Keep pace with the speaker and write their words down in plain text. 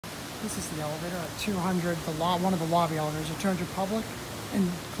This is the elevator at 200, one of the lobby elevators at 200 Public in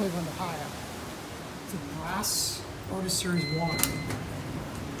Cleveland, Ohio. It's a brass Otis Series 1.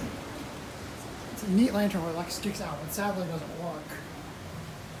 It's a neat lantern where it like sticks out, but sadly it doesn't work.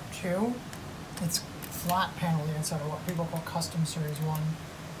 2, it's flat panel the inside of what people call custom Series 1.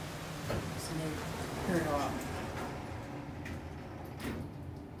 So here we go.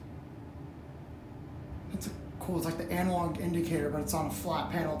 It's cool, it's like the analog indicator, but it's on a flat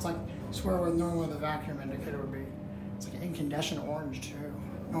panel. It's like, I swear where normally the vacuum indicator would be. It's like incandescent orange too.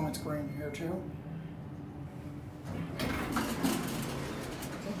 No, it's green here too.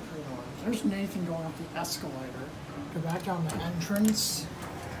 There's Nathan going up the escalator. Go back down the entrance.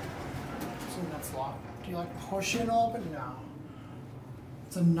 So that's locked. Do you like push it open? No.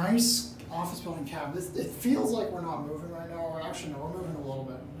 It's a nice office building cab. It feels like we're not moving right now. Or actually, no, we're moving a little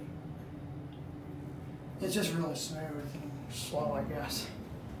bit. It's just really smooth and slow, I guess.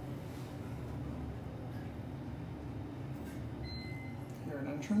 Here an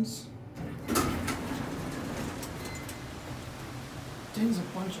entrance. Dings a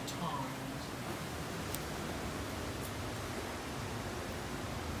bunch of times.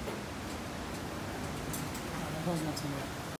 That goes nuts in there.